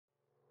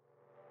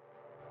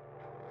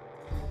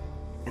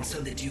And so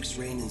the Duke's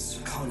reign in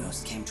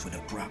Serkonos came to an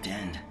abrupt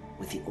end,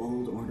 with the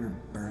old order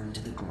burned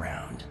to the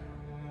ground.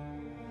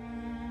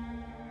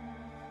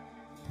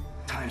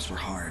 Times were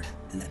hard,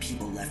 and the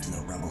people left in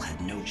the rubble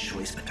had no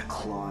choice but to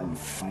claw and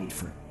fight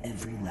for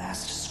every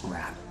last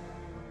scrap.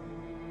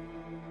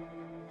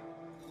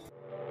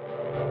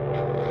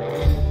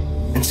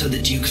 And so the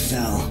Duke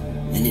fell,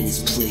 and in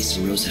his place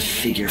arose a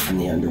figure from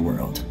the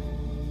underworld.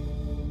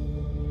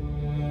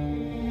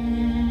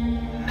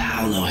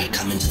 Paolo had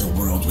come into the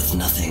world with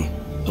nothing,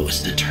 but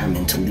was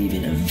determined to leave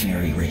it a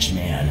very rich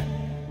man.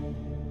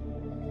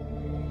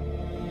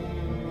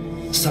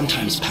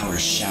 Sometimes power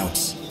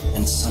shouts,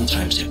 and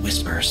sometimes it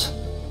whispers.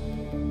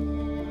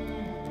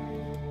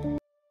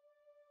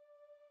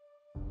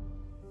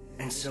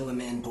 And so a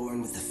man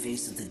born with the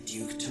face of the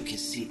Duke took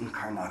his seat in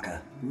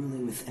Karnaca,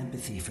 ruling with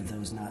empathy for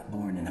those not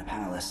born in a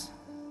palace.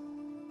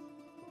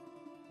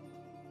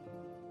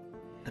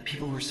 The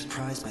people were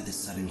surprised by this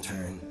sudden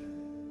turn,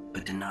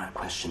 but did not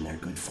question their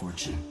good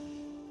fortune.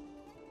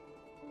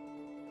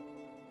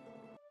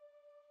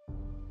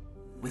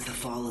 With the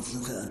fall of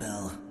Luca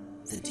Abel,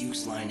 the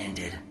Duke's line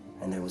ended,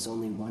 and there was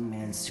only one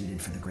man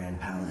suited for the Grand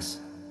Palace.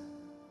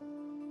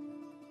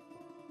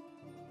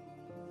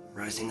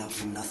 Rising up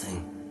from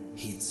nothing,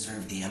 he had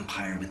served the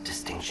Empire with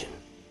distinction.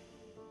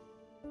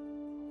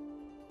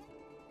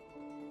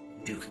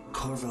 Duke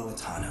Corvo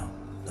Attano,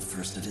 the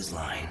first of his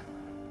line.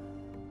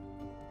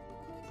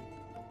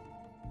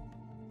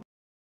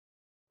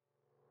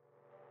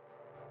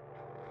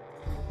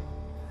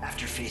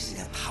 After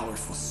facing a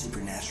powerful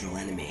supernatural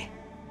enemy,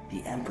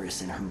 the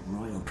Empress and her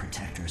royal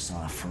protector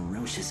saw a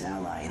ferocious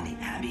ally in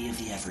the Abbey of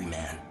the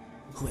Everyman,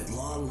 who at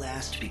long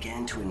last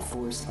began to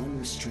enforce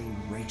unrestrained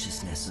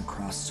righteousness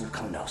across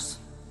Serkonos.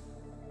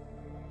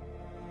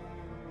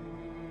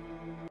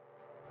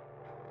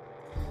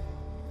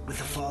 With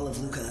the fall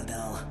of Luca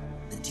Abel,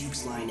 the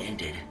Duke's line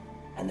ended,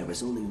 and there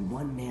was only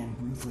one man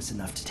ruthless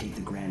enough to take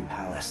the Grand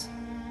Palace.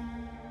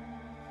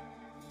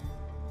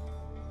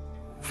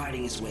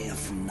 Fighting his way up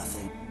from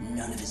nothing,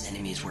 none of his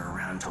enemies were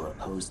around to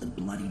oppose the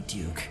bloody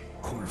Duke,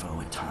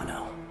 Corvo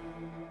Attano.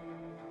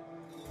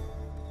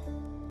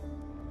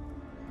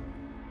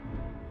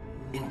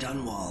 In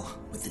Dunwall,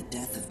 with the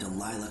death of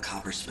Delilah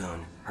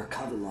Copperspoon, her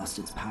coven lost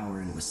its power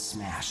and was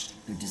smashed,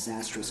 their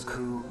disastrous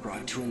coup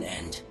brought to an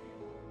end.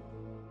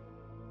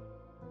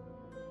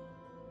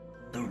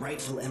 The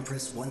rightful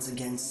Empress once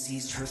again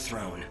seized her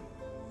throne,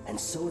 and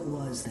so it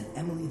was that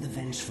Emily the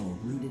Vengeful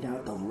rooted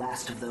out the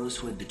last of those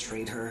who had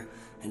betrayed her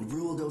and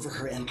ruled over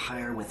her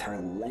empire with her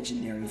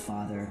legendary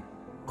father,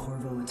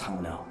 Corvo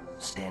Attano,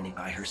 standing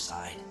by her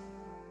side.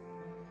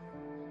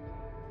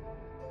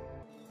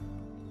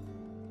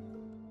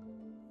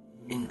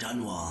 In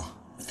Dunwall,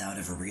 without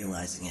ever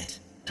realizing it,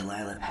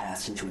 Delilah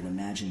passed into an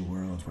imagined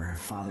world where her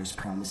father's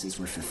promises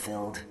were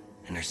fulfilled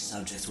and her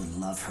subjects would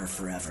love her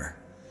forever,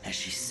 as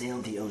she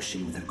sailed the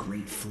ocean with a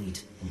great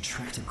fleet and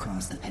trekked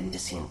across the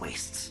Pendician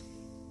wastes.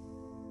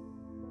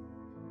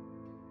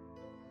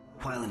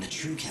 While in the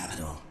true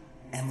capital,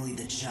 Emily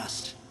the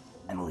Just,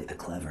 Emily the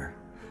Clever,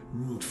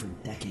 ruled for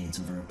decades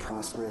over a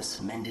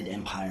prosperous, mended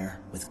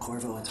empire with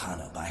Corvo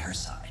Attano by her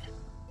side.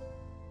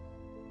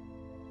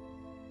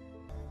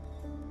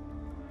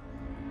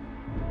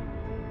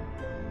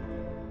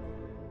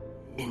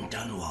 In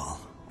Dunwall,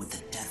 with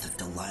the death of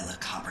Delilah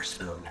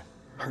Copperspoon,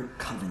 her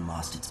coven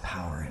lost its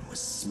power and was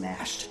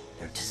smashed,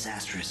 their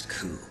disastrous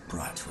coup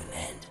brought to an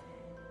end.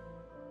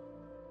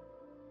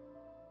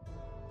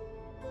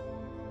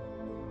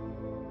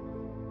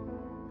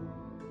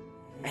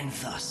 And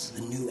thus,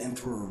 a new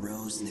emperor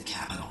arose in the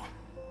capital,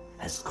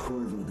 as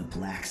Corvo the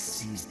Black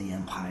seized the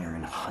empire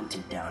and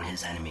hunted down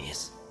his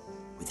enemies,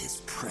 with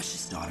his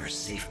precious daughter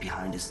safe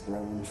behind his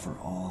throne for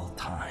all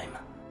time.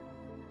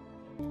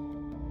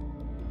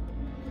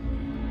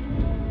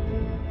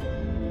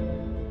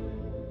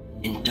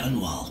 In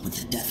Dunwall, with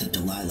the death of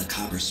Delilah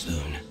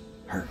Copperspoon,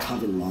 her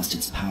coven lost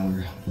its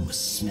power and was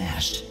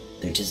smashed,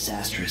 their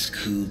disastrous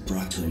coup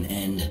brought to an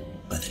end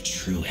by the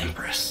true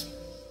Empress.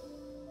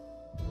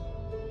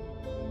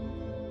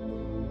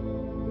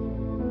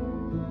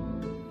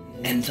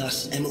 And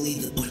thus Emily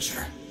the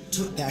Butcher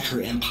took back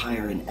her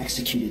empire and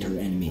executed her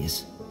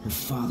enemies, her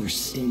father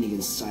standing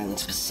in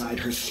silence beside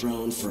her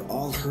throne for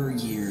all her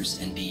years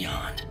and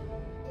beyond.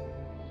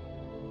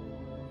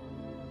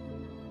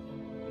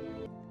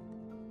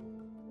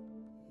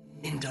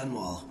 In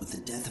Dunwall, with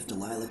the death of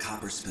Delilah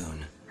Copperspoon,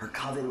 her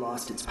coven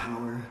lost its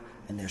power,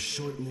 and their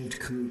short-lived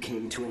coup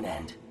came to an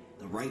end.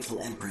 The rightful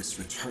Empress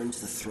returned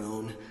to the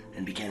throne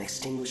and began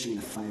extinguishing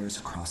the fires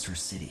across her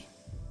city.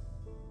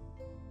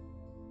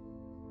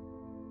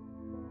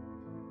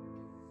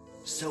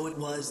 So it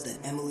was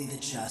that Emily the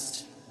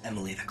Just,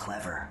 Emily the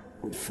Clever,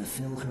 would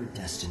fulfill her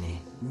destiny,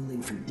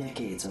 ruling for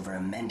decades over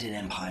a mended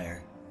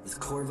empire, with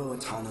Corvo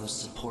Attano's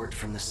support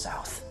from the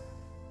south.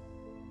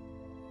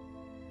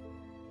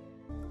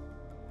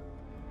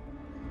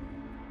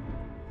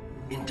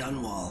 In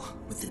Dunwall,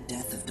 with the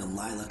death of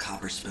Delilah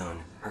Copperspoon,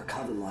 her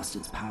coven lost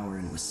its power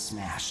and was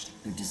smashed,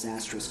 their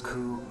disastrous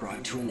coup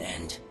brought to an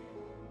end.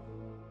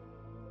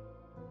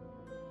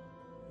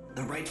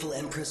 The rightful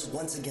Empress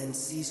once again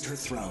seized her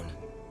throne,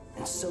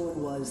 and so it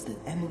was that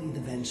Emily the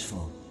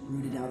Vengeful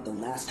rooted out the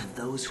last of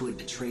those who had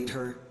betrayed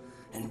her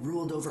and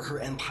ruled over her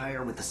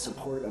empire with the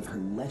support of her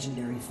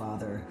legendary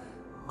father,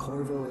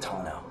 Corvo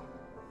Attano,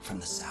 from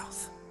the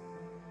south.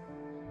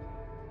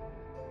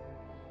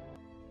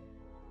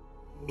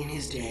 In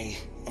his day,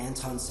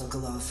 Anton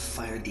Sokolov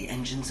fired the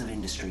engines of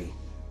industry,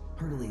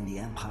 hurtling the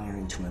empire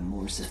into a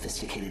more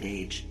sophisticated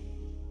age.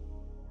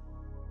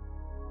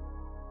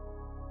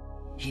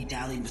 He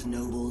dallied with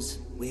nobles,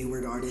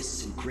 wayward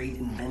artists, and great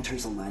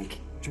inventors alike,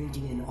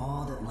 drinking in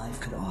all that life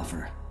could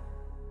offer.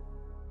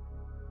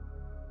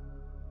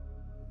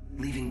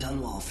 Leaving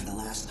Dunwall for the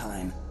last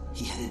time,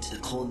 he headed to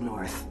the cold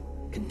north,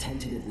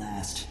 contented at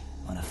last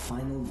on a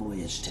final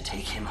voyage to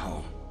take him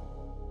home.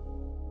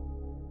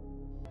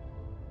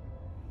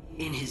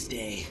 In his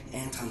day,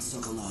 Anton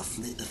Sokolov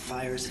lit the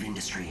fires of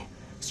industry,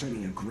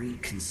 starting a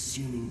great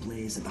consuming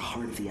blaze at the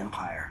heart of the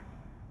empire.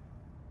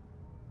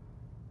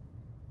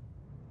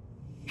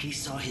 He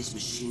saw his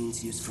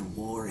machines used for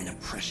war and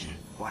oppression,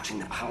 watching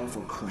the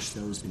powerful crush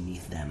those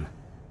beneath them.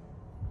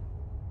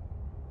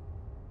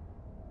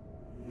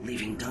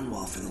 Leaving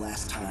Dunwall for the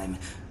last time,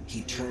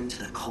 he turned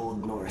to the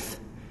cold north,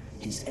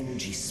 his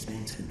energy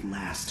spent at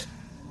last,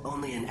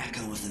 only an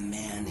echo of the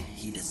man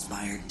he'd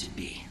aspired to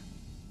be.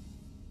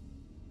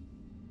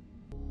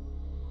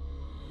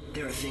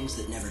 There are things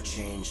that never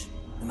change,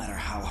 no matter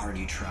how hard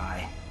you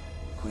try.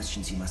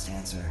 Questions you must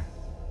answer.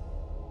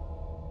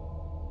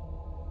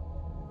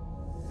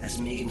 As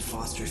Megan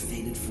Foster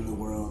faded from the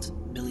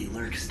world, Billy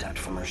Lurk stepped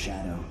from her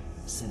shadow,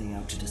 setting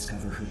out to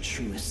discover her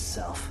truest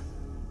self,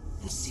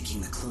 and seeking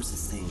the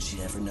closest thing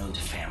she'd ever known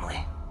to family.